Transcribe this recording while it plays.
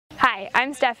Hi,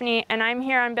 I'm Stephanie, and I'm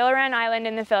here on Bilaran Island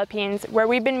in the Philippines, where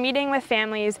we've been meeting with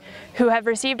families who have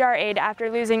received our aid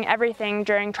after losing everything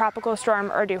during Tropical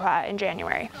Storm Urduha in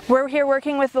January. We're here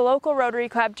working with the local Rotary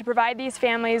Club to provide these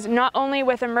families not only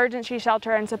with emergency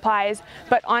shelter and supplies,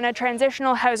 but on a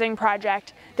transitional housing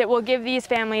project that will give these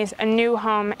families a new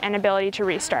home and ability to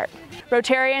restart.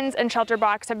 Rotarians and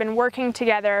ShelterBox have been working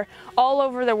together all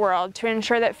over the world to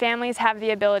ensure that families have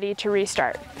the ability to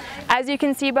restart. As you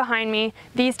can see behind me,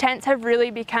 these tents have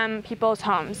really become people's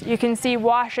homes. You can see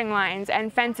washing lines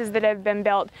and fences that have been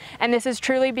built, and this has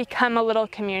truly become a little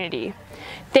community.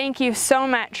 Thank you so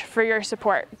much for your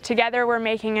support. Together we're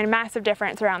making a massive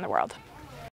difference around the world.